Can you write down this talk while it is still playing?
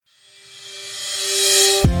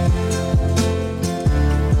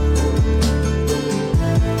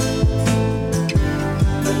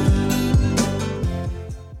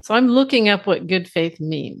So I'm looking up what good faith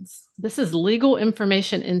means. This is Legal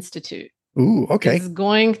Information Institute. Ooh, okay. Is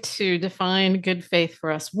going to define good faith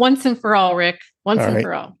for us once and for all, Rick. Once and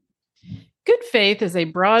for all. Good faith is a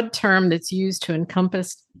broad term that's used to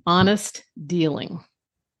encompass honest dealing.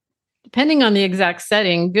 Depending on the exact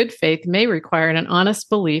setting, good faith may require an honest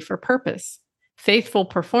belief or purpose, faithful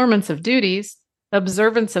performance of duties,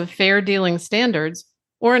 observance of fair dealing standards,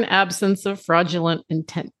 or an absence of fraudulent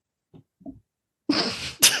intent.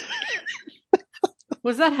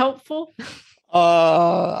 Was that helpful?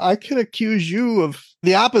 I could accuse you of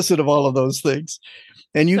the opposite of all of those things,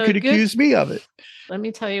 and you could accuse me of it. Let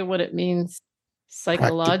me tell you what it means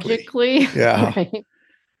psychologically. Yeah. Right?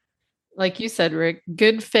 Like you said, Rick,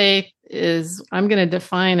 good faith is, I'm going to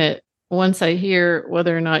define it once I hear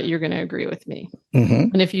whether or not you're going to agree with me. Mm-hmm.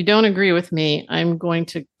 And if you don't agree with me, I'm going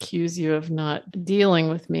to accuse you of not dealing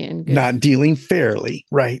with me in good not dealing fairly.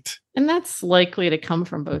 Right. And that's likely to come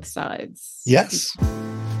from both sides. Yes.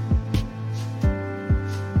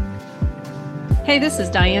 Hey, this is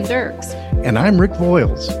Diane Dirks. And I'm Rick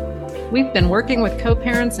Voiles. We've been working with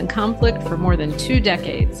co-parents in conflict for more than 2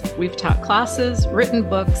 decades. We've taught classes, written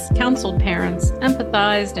books, counseled parents,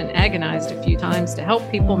 empathized, and agonized a few times to help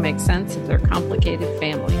people make sense of their complicated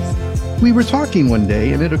families. We were talking one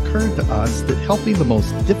day, and it occurred to us that helping the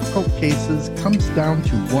most difficult cases comes down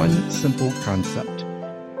to one simple concept.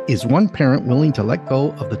 Is one parent willing to let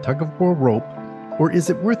go of the tug-of-war rope, or is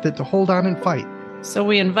it worth it to hold on and fight? So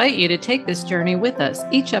we invite you to take this journey with us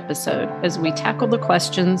each episode as we tackle the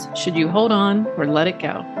questions, should you hold on or let it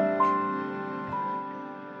go?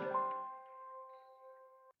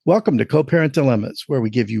 Welcome to Co-Parent Dilemmas, where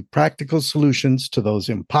we give you practical solutions to those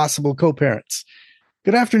impossible co-parents.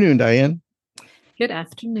 Good afternoon, Diane. Good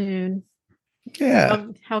afternoon. Yeah.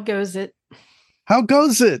 How goes it? How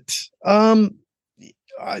goes it?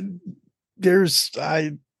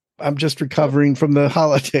 I'm just recovering from the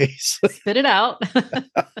holidays. Spit it out.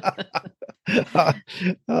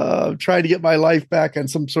 Trying to get my life back on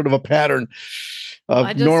some sort of a pattern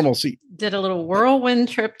of normalcy. Did a little whirlwind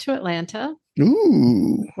trip to Atlanta.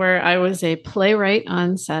 Ooh. Where I was a playwright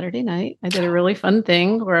on Saturday night. I did a really fun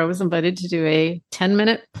thing where I was invited to do a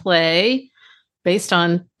 10-minute play based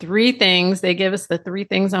on 3 things. They give us the 3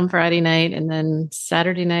 things on Friday night, and then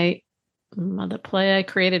Saturday night, the play I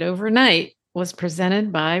created overnight was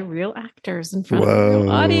presented by real actors in front of a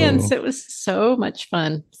real audience. It was so much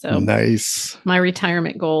fun. So nice. My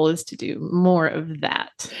retirement goal is to do more of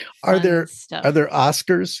that. Are there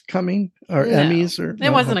Oscars coming or Emmys? Or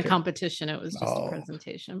it wasn't a competition. It was just a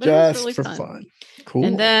presentation. But it was really for fun. Cool.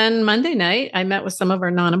 And then Monday night, I met with some of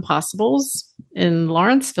our non-impossibles in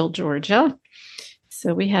Lawrenceville, Georgia.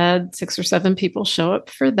 So we had 6 or 7 people show up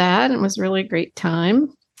for that. And it was really a great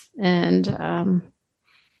time. And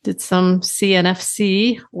did some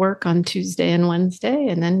CNFC work on Tuesday and Wednesday,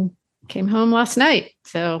 and then came home last night.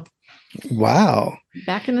 So, wow.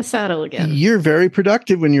 Back in the saddle again. You're very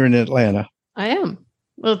productive when you're in Atlanta. I am.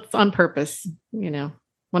 Well, it's on purpose. You know,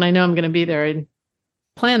 when I know I'm going to be there, I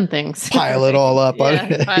plan things. Pile it all up.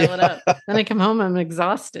 Pile it up. Then I come home, I'm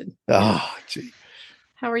exhausted. Oh, gee.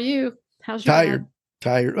 How are you? How's your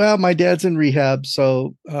Tired. Well, my dad's in rehab,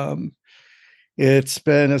 so it's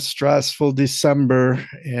been a stressful December,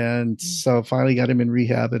 and so finally got him in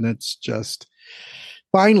rehab, and it's just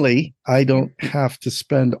finally I don't have to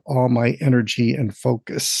spend all my energy and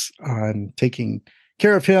focus on taking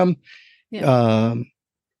care of him. Yeah.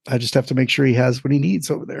 I just have to make sure he has what he needs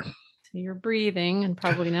over there. So you're breathing and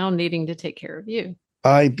probably now needing to take care of you.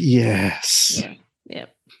 Yes. Yeah.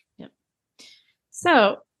 Yep.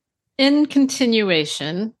 So in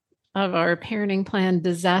continuation of our parenting plan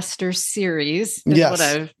disaster series, is what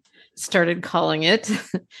I've started calling it.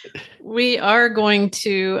 We are going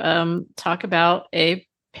to talk about a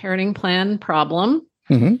parenting plan problem.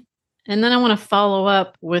 Mm-hmm. And then I want to follow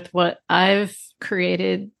up with what I've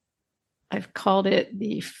created. I've called it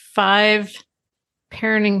the 5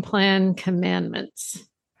 parenting plan commandments.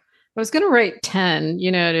 I was going to write 10,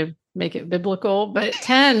 to make it biblical, but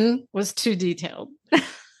 10 was too detailed.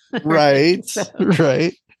 Right.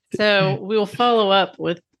 Right. So we'll follow up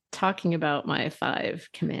with talking about my 5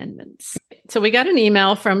 commandments. So we got an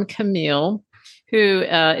email from Camille, who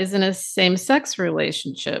is in a same-sex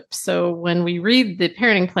relationship. So when we read the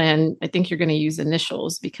parenting plan, I think you're going to use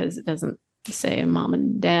initials because it doesn't say mom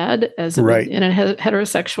and dad as in a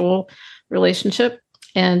heterosexual relationship.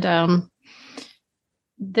 And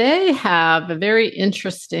they have a very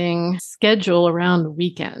interesting schedule around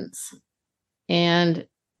weekends. And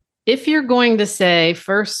if you're going to say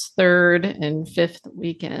 1st, 3rd, and 5th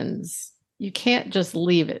weekends, you can't just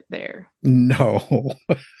leave it there. No.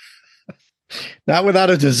 Not without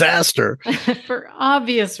a disaster. for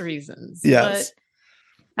obvious reasons. Yes.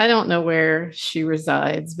 But I don't know where she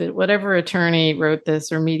resides, but whatever attorney wrote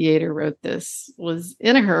this or mediator wrote this was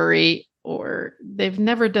in a hurry, or they've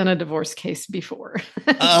never done a divorce case before.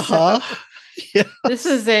 Uh-huh. So Yes. this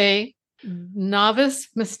is a novice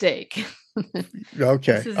mistake.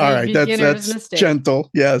 Okay. This is All a right. beginner's That's mistake. gentle.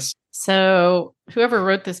 Yes. So whoever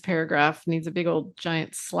wrote this paragraph needs a big old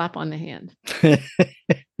giant slap on the hand.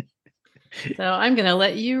 So I'm going to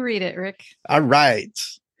let you read it, Rick. All right.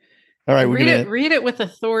 All right. And We're read gonna it. Read it with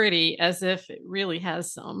authority, as if it really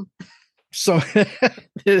has some. so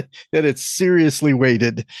that it's seriously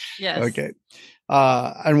weighted. Yes. Okay.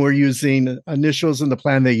 And we're using initials in the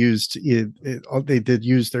plan. They used they did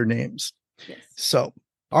use their names. Yes. So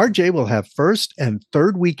RJ will have first and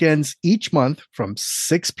third weekends each month from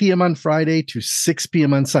 6 p.m. on Friday to 6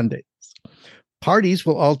 p.m. on Sundays. Parties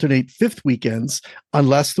will alternate fifth weekends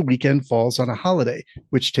unless the weekend falls on a holiday,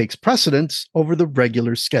 which takes precedence over the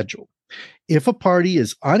regular schedule. If a party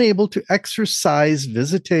is unable to exercise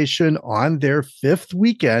visitation on their fifth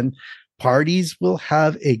weekend, parties will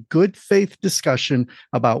have a good faith discussion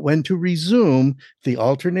about when to resume the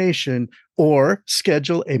alternation or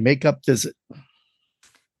schedule a makeup visit.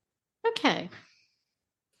 Okay.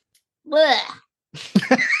 Blech.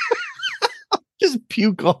 Just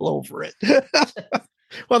puke all over it.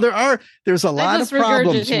 Well, there's a lot of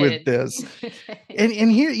problems with this.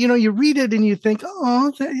 And here, you read it and you think,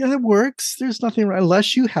 oh, that works. There's nothing wrong,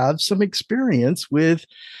 unless you have some experience with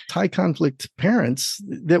high conflict parents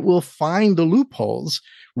that will find the loopholes.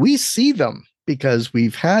 We see them because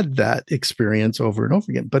we've had that experience over and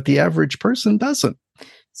over again, but the average person doesn't.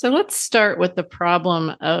 So let's start with the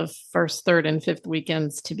problem of first, third, and fifth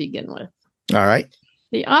weekends to begin with. All right.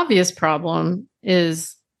 The obvious problem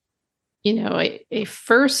is, a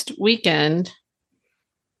first weekend,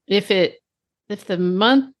 if the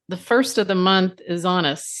first of the month is on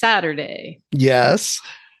a Saturday. Yes.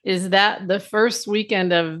 Is that the first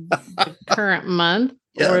weekend of the current month?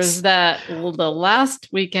 Yes. Or is that the last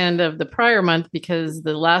weekend of the prior month because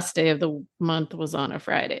the last day of the month was on a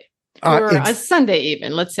Friday? Or a Sunday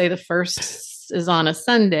even. Let's say the first is on a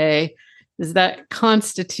Sunday. Does that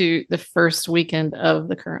constitute the first weekend of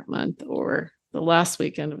the current month or the last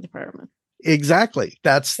weekend of the prior month? Exactly.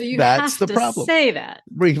 That's the problem. Say that.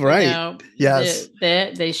 Right. Yes.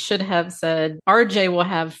 They should have said RJ will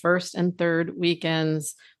have first and third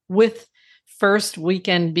weekends, with first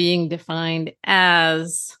weekend being defined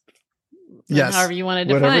as, yes, however you want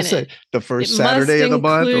to define it. The first Saturday of the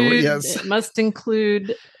month. Yes. It must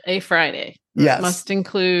include a Friday. Yes. It must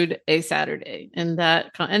include a Saturday. And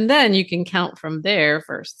then you can count from there,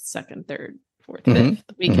 first, second, third, fourth, fifth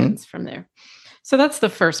weekends from there. So that's the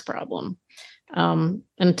first problem. And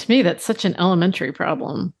to me, that's such an elementary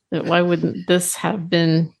problem that why wouldn't this have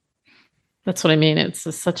been? That's what I mean.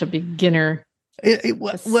 It's such a beginner.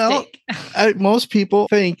 Well, most people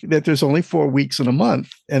think that there's only 4 weeks in a month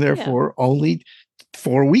and therefore only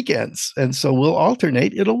 4 weekends. And so we'll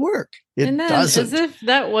alternate. It'll work. It doesn't. As if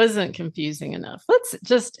that wasn't confusing enough, let's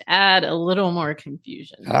just add a little more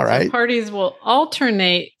confusion. All right. So parties will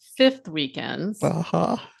alternate fifth weekends.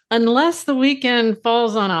 Uh-huh. Unless the weekend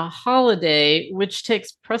falls on a holiday, which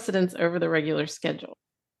takes precedence over the regular schedule.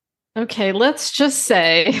 Okay, let's just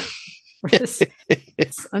say,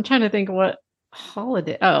 I'm trying to think what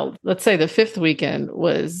holiday. Oh, let's say the fifth weekend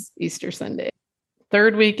was Easter Sunday.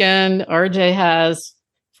 Third weekend, RJ has.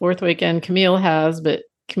 Fourth weekend, Camille has, but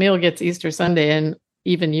Camille gets Easter Sunday in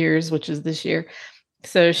even years, which is this year.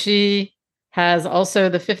 So she has also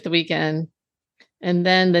the fifth weekend. And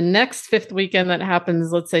then the next fifth weekend that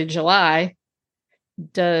happens, let's say July,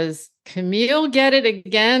 does Camille get it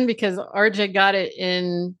again because RJ got it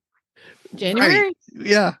in January? Right.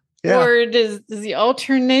 Yeah. Or does the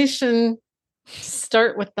alternation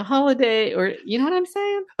start with the holiday? Or you know what I'm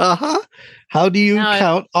saying? Uh-huh. How do you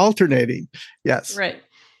count alternating? Yes. Right.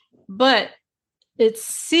 But it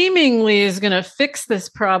seemingly is going to fix this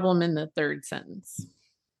problem in the third sentence.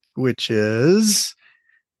 Which is...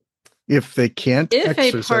 If they can't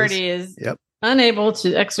exercise. A party is unable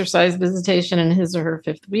to exercise visitation in his or her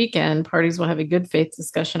fifth weekend, parties will have a good faith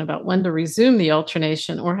discussion about when to resume the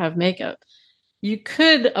alternation or have makeup. You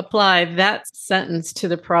could apply that sentence to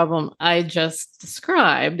the problem I just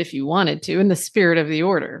described if you wanted to, in the spirit of the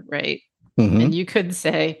order, right? Mm-hmm. And you could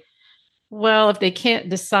say, well, if they can't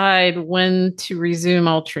decide when to resume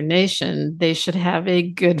alternation, they should have a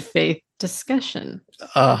good faith discussion.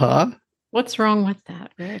 Uh-huh. What's wrong with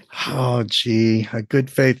that, Rick? Oh, gee. A good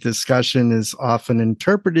faith discussion is often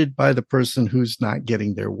interpreted by the person who's not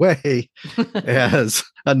getting their way as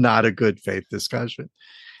not a good faith discussion.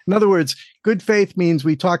 In other words, good faith means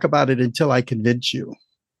we talk about it until I convince you.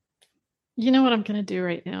 You know what I'm going to do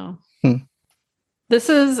right now? Hmm.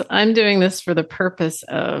 I'm doing this for the purpose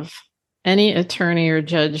of any attorney or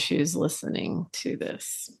judge who's listening to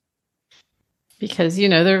this. Because,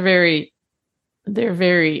 they're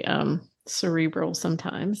very cerebral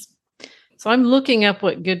sometimes. So I'm looking up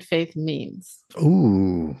what good faith means.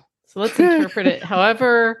 Ooh. So let's interpret it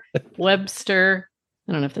however Webster,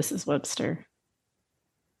 I don't know if this is Webster.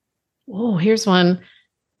 Oh, here's one.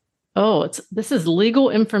 Oh, this is Legal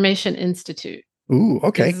Information Institute. Ooh,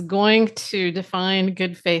 okay. Is going to define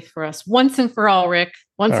good faith for us once and for all, Rick.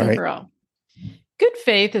 Once and for all. Good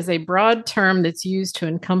faith is a broad term that's used to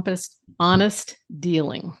encompass honest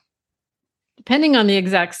dealing. Depending on the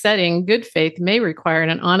exact setting, good faith may require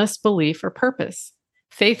an honest belief or purpose,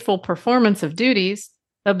 faithful performance of duties,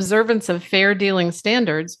 observance of fair dealing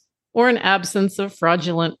standards, or an absence of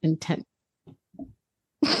fraudulent intent.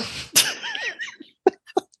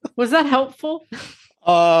 Was that helpful?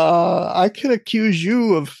 I could accuse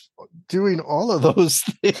you of doing all of those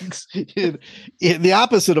things, in the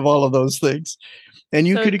opposite of all of those things. And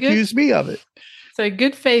you could accuse me of it. So a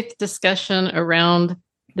good faith discussion around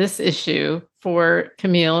this issue for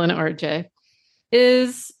Camille and RJ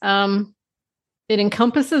is it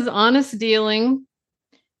encompasses honest dealing,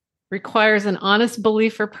 requires an honest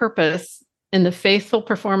belief or purpose in the faithful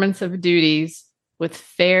performance of duties with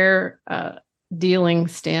fair dealing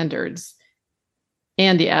standards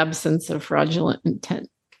and the absence of fraudulent intent.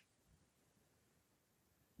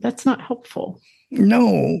 That's not helpful.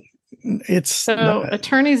 No, it's so not.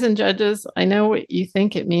 Attorneys and judges, I know what you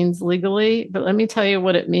think it means legally, but let me tell you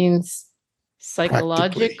what it means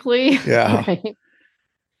psychologically. Yeah. Right?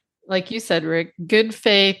 Like you said, Rick, good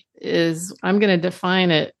faith is, I'm going to define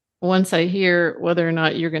it once I hear whether or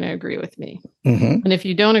not you're going to agree with me. Mm-hmm. And if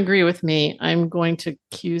you don't agree with me, I'm going to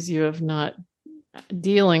accuse you of not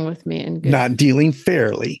dealing with me in good not dealing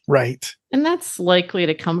fairly. Right. And that's likely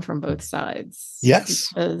to come from both sides. Yes.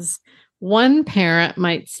 Because one parent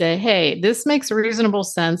might say, hey, this makes reasonable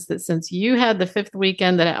sense that since you had the fifth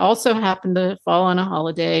weekend that it also happened to fall on a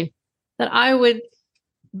holiday, that I would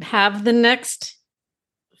have the next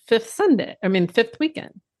fifth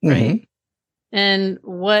weekend, right? Mm-hmm. And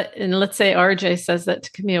let's say RJ says that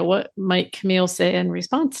to Camille, what might Camille say in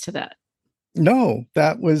response to that? No,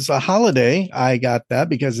 that was a holiday. I got that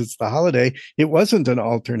because it's the holiday. It wasn't an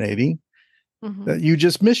alternating. Mm-hmm. You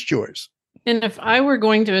just missed yours. And if I were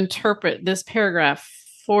going to interpret this paragraph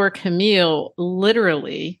for Camille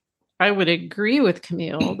literally, I would agree with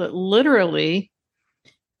Camille that literally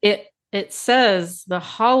it says the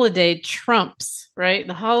holiday trumps, right?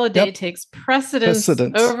 The holiday takes precedence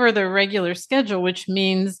over the regular schedule, which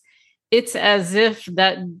means it's as if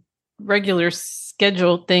that regular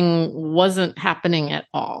schedule thing wasn't happening at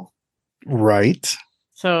all. Right.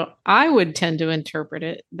 So I would tend to interpret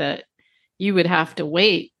it that you would have to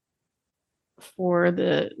wait for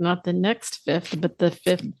not the next fifth, but the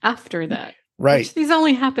fifth after that. Right. Which these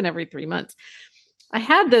only happen every 3 months. I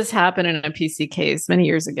had this happen in a PC case many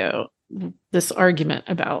years ago, this argument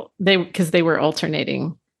about because they were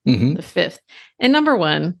alternating the fifth. And number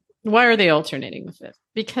one, why are they alternating the fifth?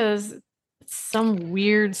 Because it's some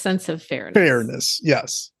weird sense of fairness. Fairness,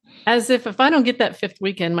 yes. As if I don't get that fifth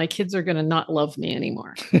weekend, my kids are going to not love me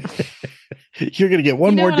anymore. You're going to get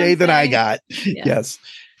one more day than I got. Yeah. Yes.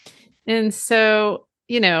 And so,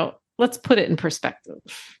 let's put it in perspective.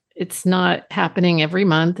 It's not happening every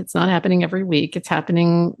month. It's not happening every week. It's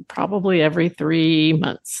happening probably every 3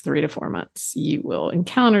 months, 3 to 4 months. You will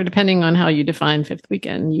encounter, depending on how you define fifth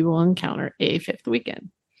weekend, you will encounter a fifth weekend,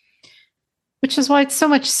 which is why it's so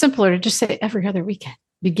much simpler to just say every other weekend,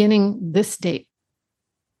 beginning this date.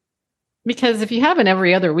 Because if you have an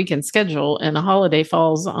every other weekend schedule and a holiday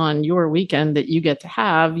falls on your weekend that you get to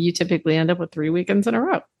have, you typically end up with 3 weekends in a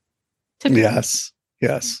row. Typically. Yes.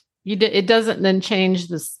 Yes. It doesn't then change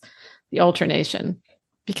the alternation,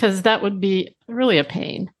 because that would be really a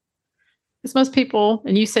pain. Because most people,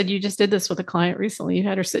 and you said you just did this with a client recently, you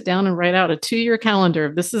had her sit down and write out a 2-year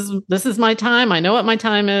calendar. This is my time. I know what my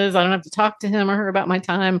time is. I don't have to talk to him or her about my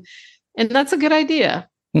time. And that's a good idea.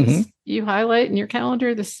 Mm-hmm. You highlight in your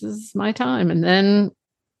calendar, this is my time. And then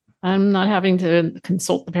I'm not having to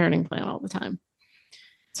consult the parenting plan all the time.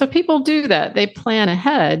 So people do that. They plan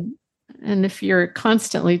ahead. And if you're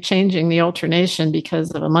constantly changing the alternation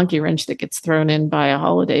because of a monkey wrench that gets thrown in by a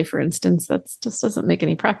holiday, for instance, that just doesn't make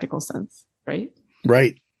any practical sense, right?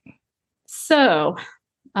 Right. So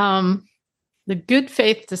the good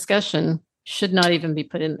faith discussion should not even be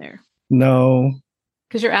put in there. No.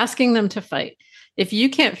 Because you're asking them to fight. If you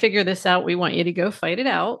can't figure this out, we want you to go fight it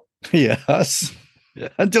out. Yes.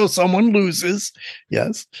 Until someone loses.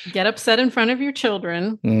 Yes. Get upset in front of your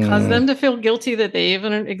children, cause them to feel guilty that they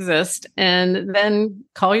even exist, and then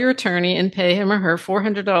call your attorney and pay him or her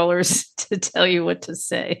 $400 to tell you what to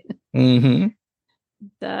say. Mm-hmm.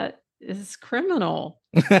 That is criminal,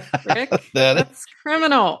 Rick. That's That's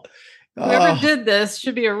criminal. Whoever did this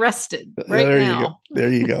should be arrested right there now. You go.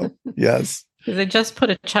 There you go. Yes. Because they just put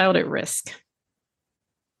a child at risk.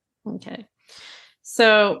 Okay.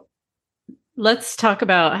 So let's talk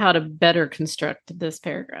about how to better construct this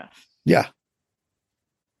paragraph. Yeah.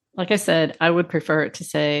 Like I said, I would prefer it to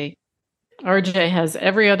say, RJ has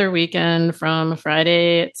every other weekend from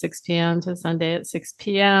Friday at 6 p.m. to Sunday at 6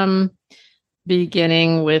 p.m.,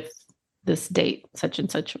 beginning with this date, such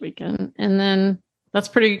and such a weekend. And then that's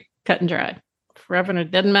pretty cut and dry. Forever,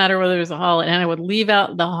 it doesn't matter whether there's a holiday. And I would leave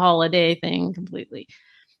out the holiday thing completely.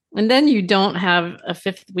 And then you don't have a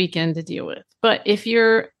fifth weekend to deal with. But if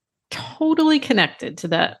you're totally connected to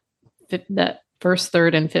that first,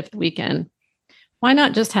 third, and fifth weekend, why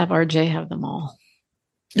not just have RJ have them all?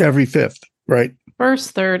 Every fifth, right?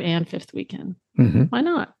 First, third, and fifth weekend. Mm-hmm. Why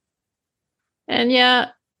not? And yeah,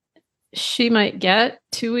 she might get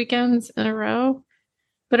 2 weekends in a row,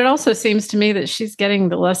 but it also seems to me that she's getting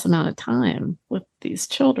the less amount of time with these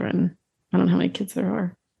children. I don't know how many kids there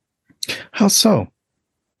are. How so?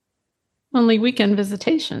 Only weekend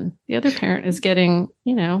visitation. The other parent is getting,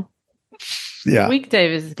 weekday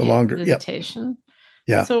visitation.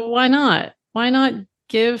 Yeah. So why not? Why not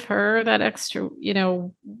give her that extra,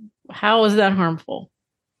 how is that harmful?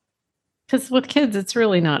 Because with kids, it's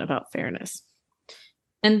really not about fairness.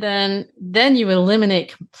 And then you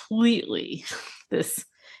eliminate completely this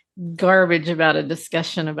garbage about a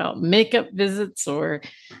discussion about makeup visits can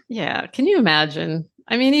you imagine?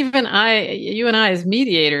 I mean, even you and I as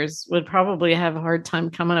mediators would probably have a hard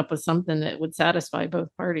time coming up with something that would satisfy both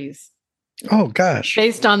parties. Oh, gosh.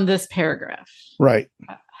 Based on this paragraph. Right.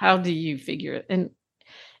 How do you figure it? And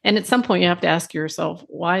at some point you have to ask yourself,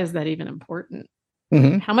 why is that even important?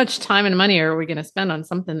 Mm-hmm. How much time and money are we going to spend on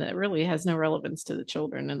something that really has no relevance to the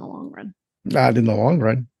children in the long run? Not in the long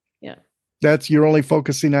run. Yeah. You're only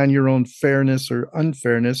focusing on your own fairness or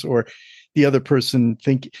unfairness, or the other person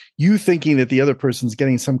thinking that the other person's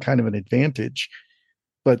getting some kind of an advantage.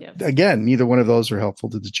 But again, neither one of those are helpful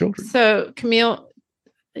to the children. So Camille,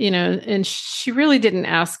 and she really didn't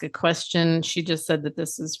ask a question. She just said that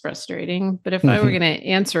this is frustrating. But if I were going to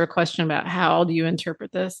answer a question about how do you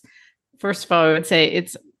interpret this, first of all, I would say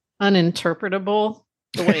it's uninterpretable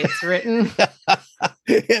the way it's written.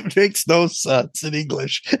 It makes no sense in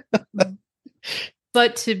English.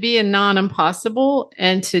 But to be a non-impossible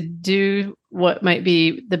and to do what might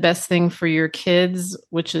be the best thing for your kids,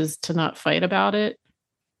 which is to not fight about it,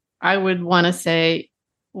 I would want to say,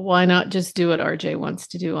 why not just do what RJ wants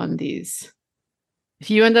to do on these?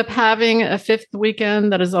 If you end up having a fifth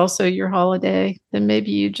weekend that is also your holiday, then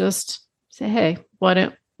maybe you just say, hey, why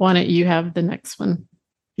don't you have the next one?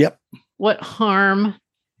 Yep. What harm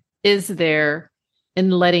is there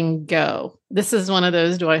in letting go? This is one of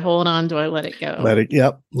those, do I hold on? Do I let it go? Let it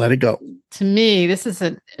go. To me, this is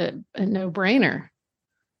a no-brainer.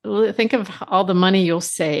 Think of all the money you'll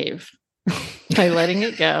save by letting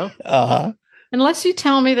it go. Uh-huh. Unless you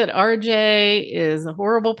tell me that RJ is a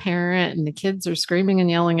horrible parent and the kids are screaming and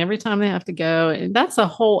yelling every time they have to go. And that's a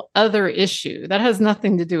whole other issue. That has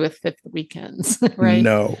nothing to do with fifth weekends, right?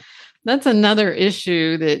 No. That's another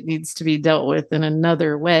issue that needs to be dealt with in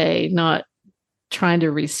another way, not trying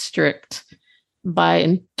to restrict by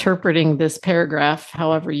interpreting this paragraph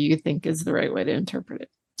however you think is the right way to interpret it.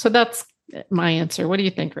 So that's my answer. What do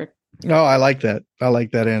you think, Rick? Oh, I like that. I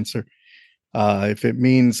like that answer. If it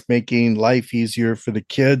means making life easier for the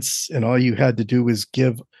kids and all you had to do was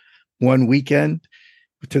give one weekend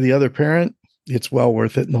to the other parent, it's well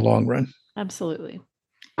worth it in the long run. Absolutely.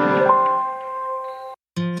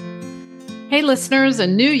 Hey, listeners, a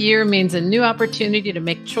new year means a new opportunity to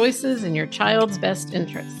make choices in your child's best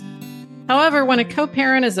interest. However, when a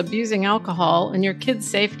co-parent is abusing alcohol and your kid's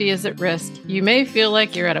safety is at risk, you may feel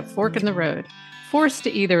like you're at a fork in the road, forced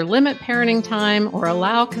to either limit parenting time or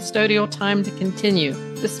allow custodial time to continue,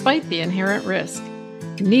 despite the inherent risk.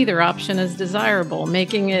 Neither option is desirable,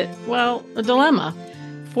 making it, a dilemma.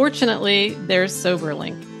 Fortunately, there's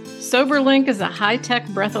SoberLink. SoberLink is a high-tech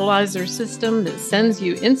breathalyzer system that sends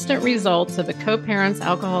you instant results of a co-parent's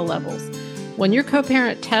alcohol levels. When your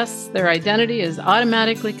co-parent tests, their identity is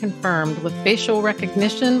automatically confirmed with facial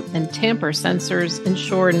recognition, and tamper sensors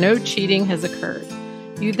ensure no cheating has occurred.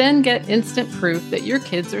 You then get instant proof that your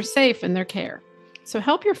kids are safe in their care. So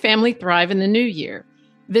help your family thrive in the new year.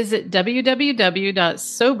 Visit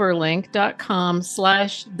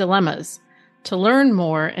www.soberlink.com/dilemmas. to learn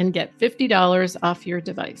more and get $50 off your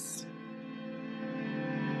device.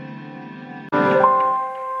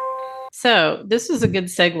 So this is a good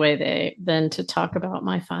segue then to talk about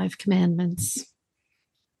my 5 commandments.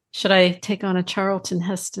 Should I take on a Charlton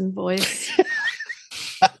Heston voice?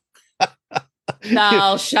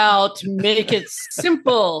 Thou shalt make it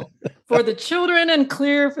simple for the children and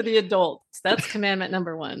clear for the adults. That's commandment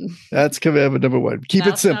number 1. That's commandment number 1. Keep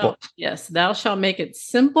it simple. Yes, thou shalt make it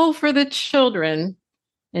simple for the children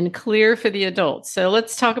and clear for the adults. So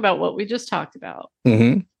let's talk about what we just talked about.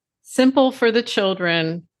 Mm-hmm. Simple for the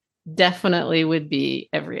children definitely would be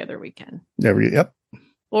every other weekend. Yep.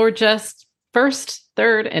 Or just first,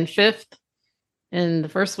 third, and fifth. And the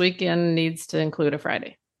first weekend needs to include a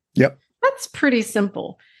Friday. Yep. That's pretty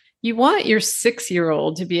simple. You want your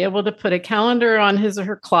 6-year-old to be able to put a calendar on his or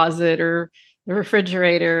her closet or the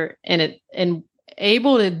refrigerator and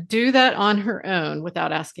able to do that on her own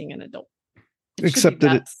without asking an adult. Except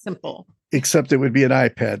that it's simple. Except it would be an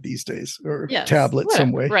iPad these days or tablet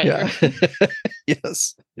some way. Right. Yeah. Right.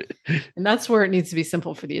 Yes. And that's where it needs to be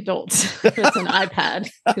simple for the adults. It's an iPad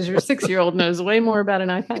because your 6-year-old knows way more about an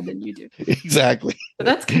iPad than you do. Exactly. So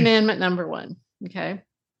that's commandment number 1. Okay.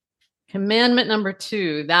 Commandment number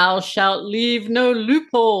 2, thou shalt leave no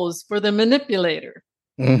loopholes for the manipulator.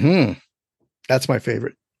 Mm-hmm. That's my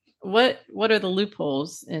favorite. What are the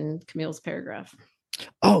loopholes in Camille's paragraph?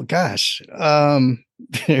 Oh, gosh.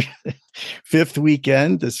 Fifth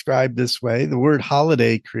weekend described this way. The word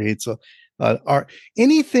holiday creates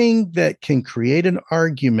anything that can create an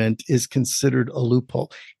argument is considered a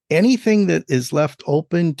loophole. Anything that is left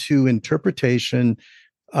open to interpretation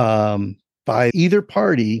by either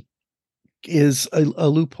party is a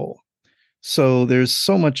loophole. So there's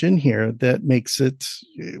so much in here that makes it,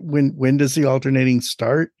 when does the alternating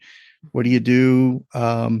start? What do you do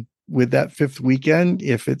with that fifth weekend?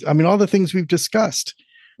 All the things we've discussed.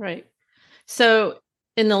 Right. So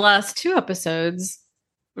in the last 2 episodes,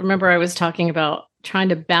 remember I was talking about trying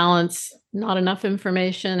to balance not enough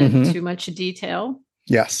information and too much detail.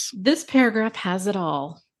 Yes. This paragraph has it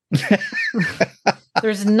all.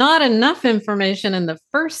 There's not enough information in the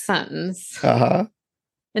first sentence. Uh-huh.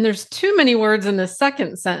 And there's too many words in the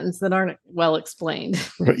second sentence that aren't well explained.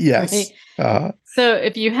 Yes. Right? Uh-huh. So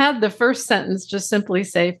if you had the first sentence, just simply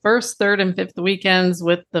say first, third, and fifth weekends,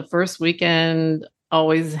 with the first weekend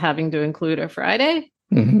always having to include a Friday,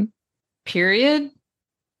 period.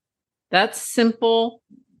 That's simple.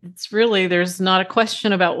 It's really, there's not a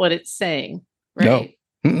question about what it's saying, right?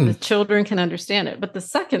 No. The children can understand it. But the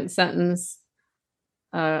second sentence,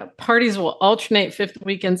 parties will alternate fifth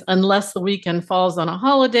weekends unless the weekend falls on a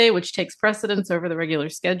holiday, which takes precedence over the regular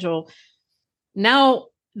schedule. Now,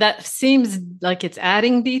 that seems like it's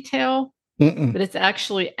adding detail, but it's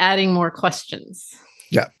actually adding more questions.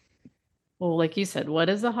 Yeah. Well, like you said, what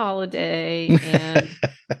is a holiday?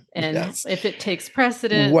 And yes. If it takes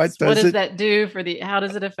precedence, what does that do for how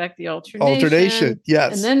does it affect the alternation?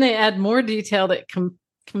 Yes. And then they add more detail that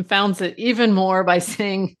confounds it even more by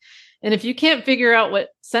saying, and if you can't figure out what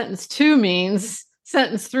sentence 2 means,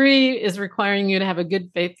 sentence 3 is requiring you to have a good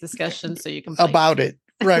faith discussion so you can about it.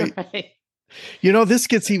 Right. Right. This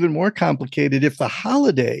gets even more complicated if the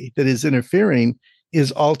holiday that is interfering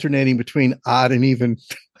is alternating between odd and even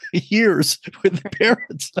years with the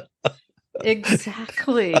parents.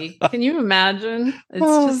 Exactly. Can you imagine?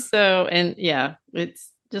 It's just so, and yeah, it's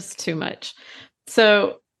just too much.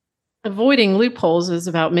 So avoiding loopholes is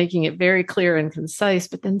about making it very clear and concise,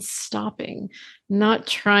 but then stopping, not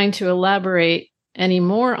trying to elaborate any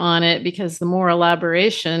more on it, because the more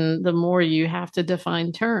elaboration, the more you have to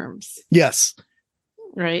define terms. Yes.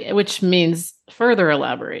 Right. Which means further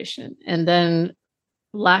elaboration. And then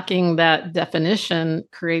lacking that definition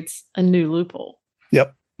creates a new loophole.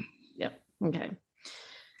 Yep. Okay.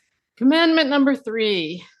 Commandment number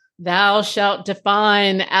 3, thou shalt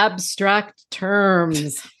define abstract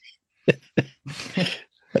terms.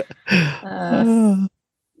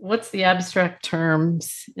 What's the abstract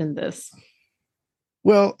terms in this?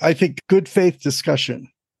 Well, I think good faith discussion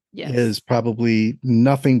is probably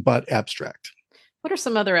nothing but abstract. What are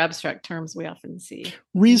some other abstract terms we often see?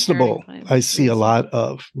 Reasonable. I see a lot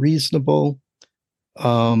of reasonable,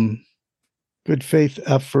 good faith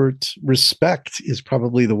effort. Respect is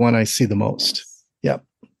probably the one I see the most. Yes.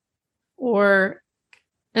 Yep.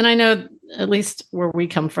 And I know at least where we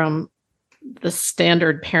come from, the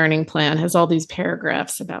standard parenting plan has all these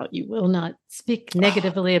paragraphs about you will not speak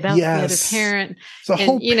negatively about the other parent. It's a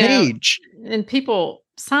whole page. And people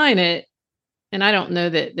sign it. And I don't know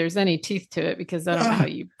that there's any teeth to it because I don't know how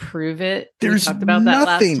you prove it. We talked about that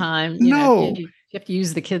last time. You have to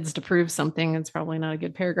use the kids to prove something. It's probably not a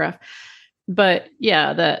good paragraph. But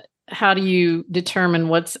yeah, that how do you determine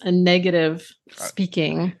what's a negative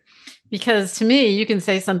speaking? Because to me, you can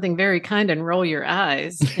say something very kind and roll your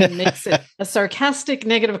eyes and makes it a sarcastic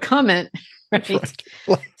negative comment, right?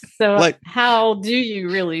 Right. So how do you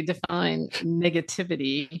really define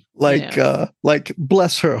negativity? Like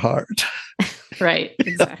bless her heart. Right,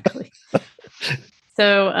 exactly.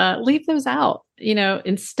 So leave those out.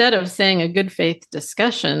 Instead of saying a good faith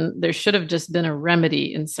discussion, there should have just been a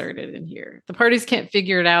remedy inserted in here. If the parties can't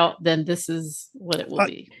figure it out, then this is what it will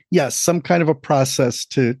be. Yes, some kind of a process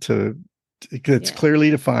to it's clearly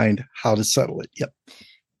defined how to settle it. Yep.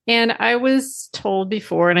 And I was told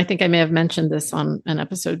before, and I think I may have mentioned this on an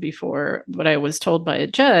episode before, but I was told by a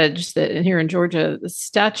judge that here in Georgia, the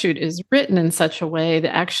statute is written in such a way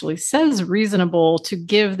that actually says reasonable to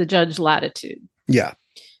give the judge latitude. Yeah.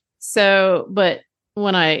 So, but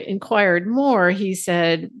when I inquired more, he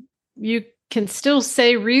said, you can still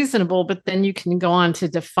say reasonable, but then you can go on to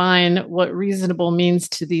define what reasonable means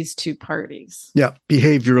to these two parties. Yeah.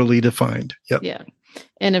 Behaviorally defined. Yep. Yeah.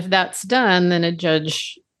 And if that's done, then a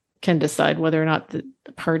judge can decide whether or not the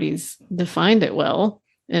parties defined it well.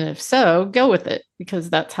 And if so, go with it, because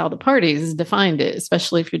that's how the parties defined it,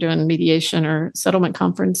 especially if you're doing mediation or settlement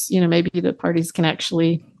conference. Maybe the parties can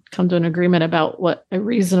actually come to an agreement about what a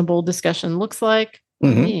reasonable discussion looks like or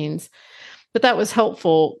means. But that was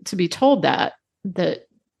helpful to be told that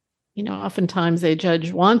oftentimes a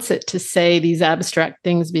judge wants it to say these abstract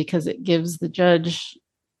things because it gives the judge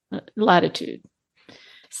latitude.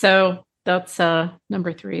 So that's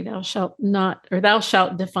number 3. Thou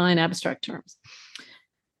shalt define abstract terms.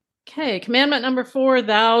 Okay, commandment number 4,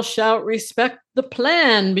 thou shalt respect the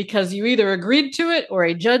plan because you either agreed to it or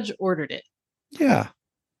a judge ordered it. Yeah.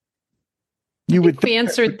 We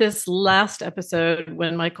answered this last episode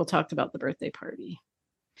when Michael talked about the birthday party.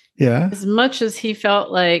 Yeah. As much as he felt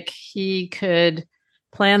like he could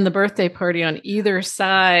plan the birthday party on either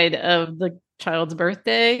side of the child's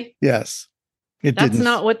birthday. Yes. That's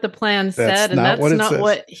not what the plan said. And that's not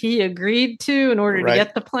what he agreed to in order to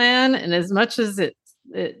get the plan. And as much as it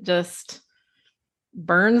just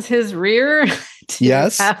burns his rear to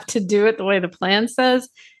have to do it the way the plan says,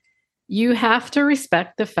 you have to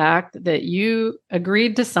respect the fact that you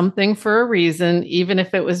agreed to something for a reason, even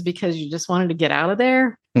if it was because you just wanted to get out of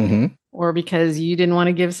there or because you didn't want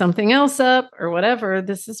to give something else up or whatever.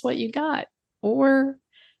 This is what you got. Or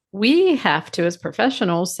we have to, as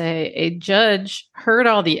professionals, say a judge heard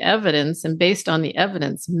all the evidence and based on the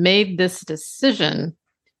evidence made this decision,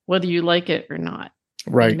 whether you like it or not.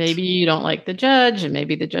 Right. And maybe you don't like the judge and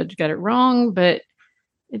maybe the judge got it wrong, but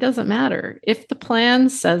it doesn't matter. If the plan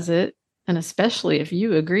says it, and especially if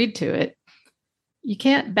you agreed to it, you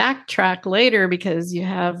can't backtrack later because you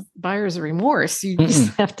have buyer's remorse. You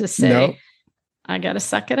just have to say, I got to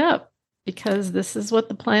suck it up because this is what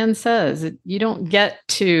the plan says. You don't get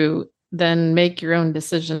to then make your own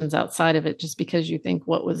decisions outside of it just because you think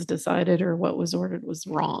what was decided or what was ordered was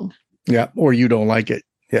wrong. Yeah. Or you don't like it.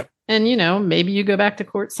 Yeah. And, maybe you go back to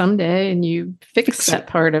court someday and you fix that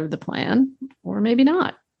part of the plan, or maybe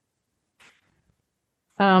not.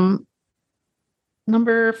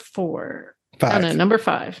 Number 4. 5. Oh, no, number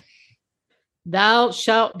 5. Thou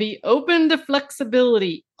shalt be open to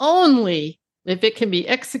flexibility only if it can be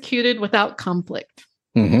executed without conflict.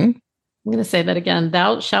 I'm going to say that again.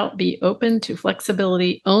 Thou shalt be open to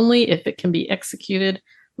flexibility only if it can be executed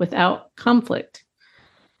without conflict.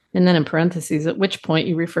 And then in parentheses, at which point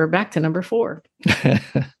you refer back to number 4.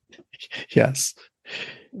 Yes.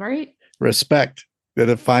 Right? Respect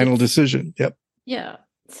the final decision. Yep. Yeah.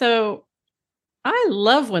 So I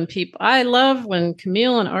love when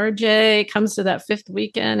Camille and RJ comes to that 5th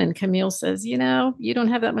weekend and Camille says, you don't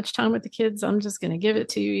have that much time with the kids. I'm just going to give it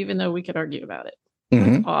to you, even though we could argue about it.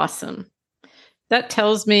 That's awesome. That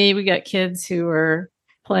tells me we got kids who are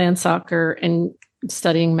playing soccer and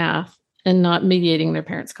studying math and not mediating their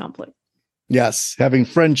parents' conflict. Yes. Having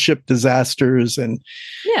friendship disasters and.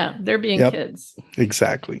 Yeah, they're being kids.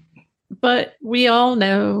 Exactly. But we all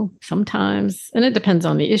know sometimes, and it depends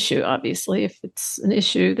on the issue, obviously. If it's an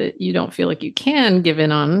issue that you don't feel like you can give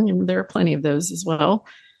in on, and there are plenty of those as well,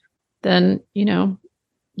 then,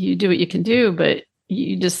 you do what you can do, but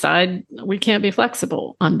you decide we can't be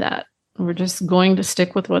flexible on that. We're just going to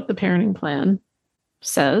stick with what the parenting plan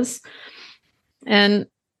says. And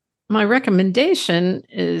my recommendation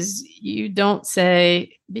is you don't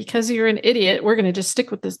say, because you're an idiot, we're going to just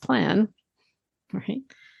stick with this plan, right?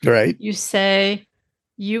 Right. You say,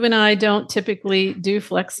 you and I don't typically do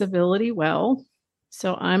flexibility well,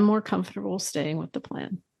 so I'm more comfortable staying with the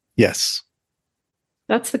plan. Yes.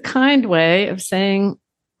 That's the kind way of saying,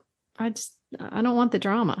 I don't want the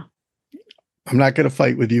drama. I'm not going to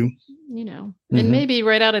fight with you. And maybe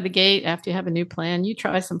right out of the gate, after you have a new plan, you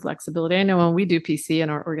try some flexibility. I know when we do PC in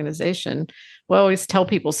our organization, we always tell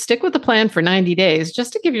people stick with the plan for 90 days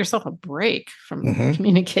just to give yourself a break from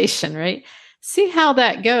communication, right? See how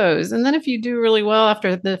that goes. And then if you do really well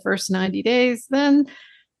after the first 90 days, then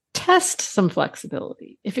test some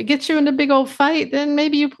flexibility. If it gets you in a big old fight, then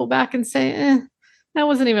maybe you pull back and say, that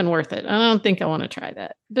wasn't even worth it. I don't think I want to try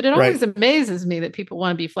that. But it always amazes me that people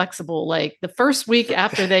want to be flexible like the first week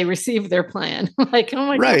after they receive their plan. Like, oh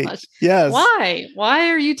my gosh. Yes. Why? Why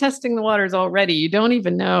are you testing the waters already? You don't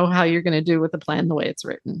even know how you're going to do with the plan the way it's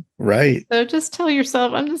written. Right. So just tell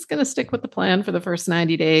yourself, I'm just going to stick with the plan for the first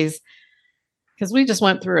 90 days. Because we just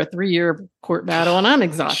went through a 3-year court battle and I'm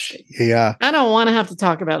exhausted. Yeah. I don't want to have to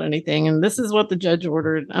talk about anything. And this is what the judge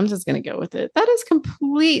ordered. I'm just going to go with it. That is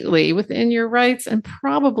completely within your rights and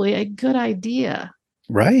probably a good idea.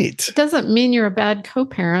 Right. It doesn't mean you're a bad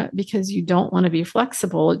co-parent because you don't want to be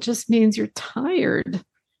flexible. It just means you're tired.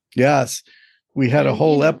 Yes. We had a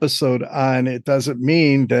whole episode on it doesn't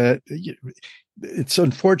mean that it's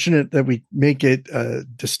unfortunate that we make it a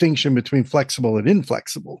distinction between flexible and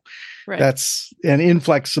inflexible. Right. And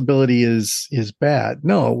inflexibility is bad.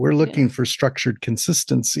 No, we're looking for structured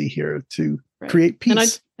consistency here to create peace.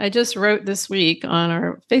 And I just wrote this week on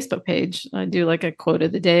our Facebook page, I do like a quote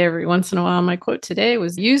of the day every once in a while. My quote today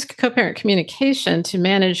was use co-parent communication to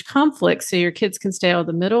manage conflict so your kids can stay out of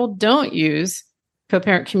the middle. Don't use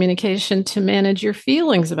co-parent communication to manage your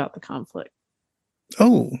feelings about the conflict.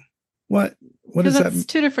 Oh, what does that mean?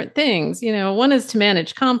 Two different things. One is to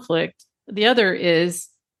manage conflict. The other is,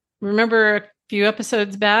 remember a few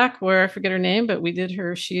episodes back where I forget her name, but we did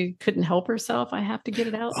she couldn't help herself. I have to get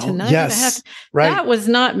it out tonight. Yes, right. That was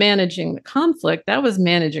not managing the conflict. That was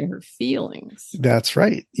managing her feelings. That's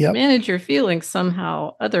right. Yeah. Manage your feelings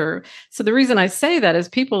somehow other. So the reason I say that is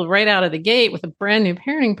people right out of the gate with a brand new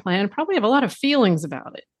parenting plan probably have a lot of feelings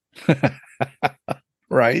about it.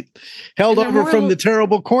 Right. Held over from the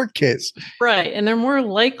terrible court case. Right. And they're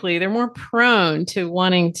more prone to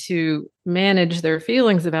wanting to manage their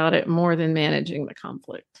feelings about it more than managing the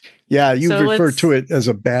conflict. Yeah. You refer to it as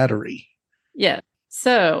a battery. Yeah.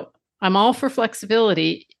 So I'm all for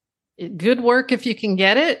flexibility. Good work if you can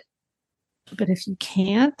get it. But if you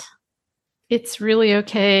can't, it's really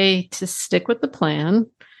okay to stick with the plan,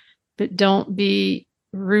 but don't be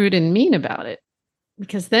rude and mean about it.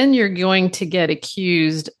 Because then you're going to get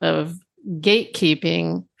accused of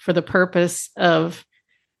gatekeeping for the purpose of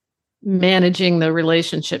managing the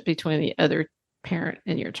relationship between the other parent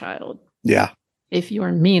and your child. Yeah. If you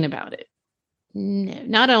are mean about it. No,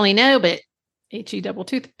 not only no, but HE double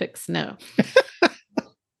toothpicks, no.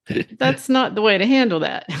 That's not the way to handle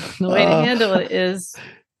that. The way to handle it is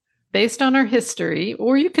based on our history,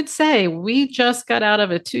 or you could say, we just got out of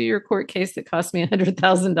a 2-year court case that cost me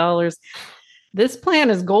 $100,000. This plan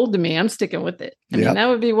is gold to me. I'm sticking with it. I mean, that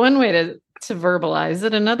would be one way to verbalize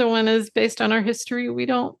it. Another one is based on our history. We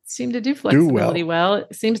don't seem to do flexibility well.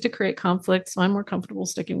 It seems to create conflict. So I'm more comfortable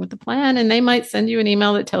sticking with the plan. And they might send you an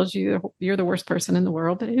email that tells you you're the worst person in the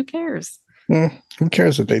world, but who cares? Who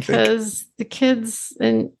cares what they think? Because the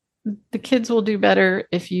kids will do better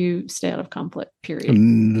if you stay out of conflict, period.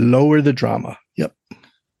 Lower the drama. Yep.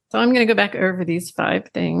 So I'm going to go back over these 5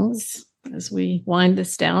 things as we wind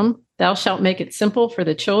this down. Thou shalt make it simple for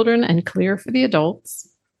the children and clear for the adults.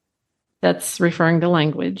 That's referring to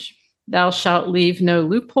language. Thou shalt leave no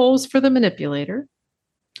loopholes for the manipulator.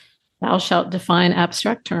 Thou shalt define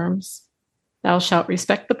abstract terms. Thou shalt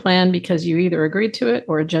respect the plan because you either agreed to it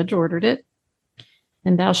or a judge ordered it.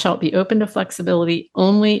 And thou shalt be open to flexibility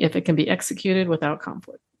only if it can be executed without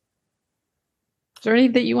conflict. Is there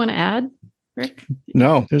anything that you want to add, Rick?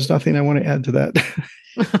 No, there's nothing I want to add to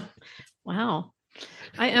that. Wow.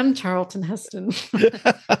 I am Charlton Heston.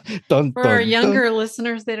 For our younger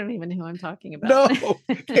listeners, they don't even know who I'm talking about. No,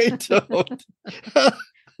 they don't.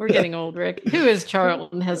 We're getting old, Rick. Who is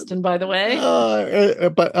Charlton Heston, by the way?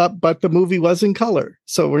 But the movie was in color,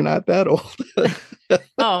 so we're not that old.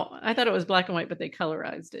 Oh, I thought it was black and white, but they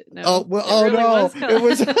colorized it. No, oh, well, it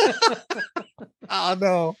was. Oh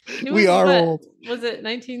no, we are old. Was it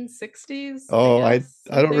 1960s? Oh, I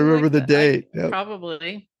don't remember the date.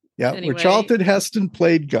 Probably. Yeah, anyway, where Charlton Heston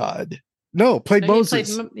played God. No, played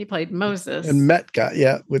Moses. He played Moses. And met God,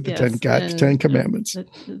 with the 10 Commandments.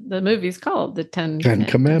 The movie's called The 10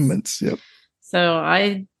 Commandments, yep. So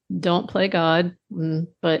I don't play God,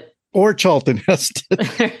 but... Or Charlton Heston.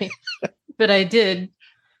 But I did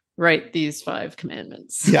write these 5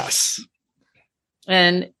 commandments. Yes.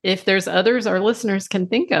 And if there's others our listeners can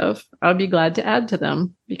think of, I'll be glad to add to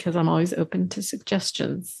them because I'm always open to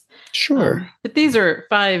suggestions. Sure. But these are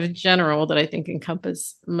 5 general that I think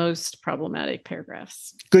encompass most problematic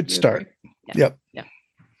paragraphs. Good start. Yeah. Yep.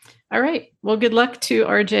 All right. Well, good luck to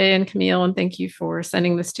RJ and Camille, and thank you for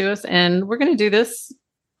sending this to us. And we're going to do this,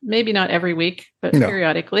 maybe not every week, but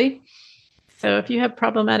periodically. So if you have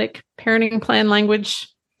problematic parenting plan language,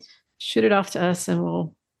 shoot it off to us and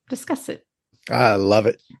we'll discuss it. I love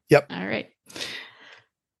it. Yep. All right.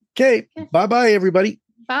 Okay. Bye-bye, everybody.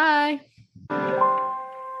 Bye.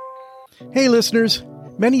 Hey, listeners.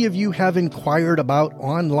 Many of you have inquired about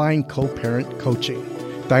online co-parent coaching.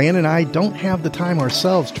 Diane and I don't have the time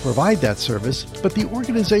ourselves to provide that service, but the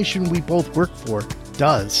organization we both work for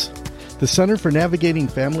does. The Center for Navigating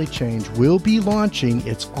Family Change will be launching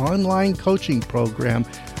its online coaching program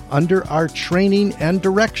under our training and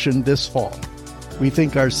direction this fall. We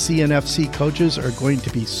think our CNFC coaches are going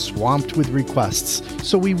to be swamped with requests,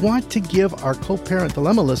 so we want to give our co-parent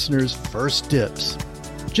dilemma listeners first dibs.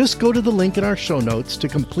 Just go to the link in our show notes to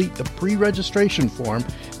complete the pre-registration form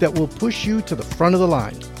that will push you to the front of the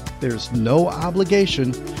line. There's no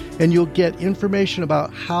obligation, and you'll get information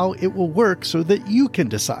about how it will work so that you can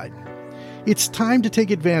decide. It's time to take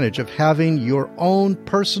advantage of having your own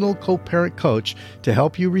personal co-parent coach to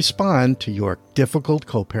help you respond to your difficult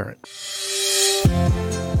co-parent.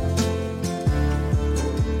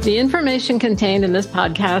 The information contained in this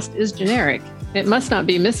podcast is generic. It must not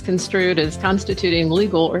be misconstrued as constituting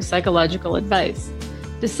legal or psychological advice.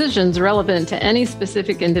 Decisions relevant to any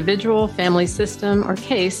specific individual, family system, or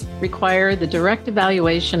case require the direct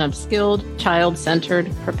evaluation of skilled,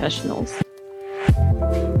 child-centered professionals.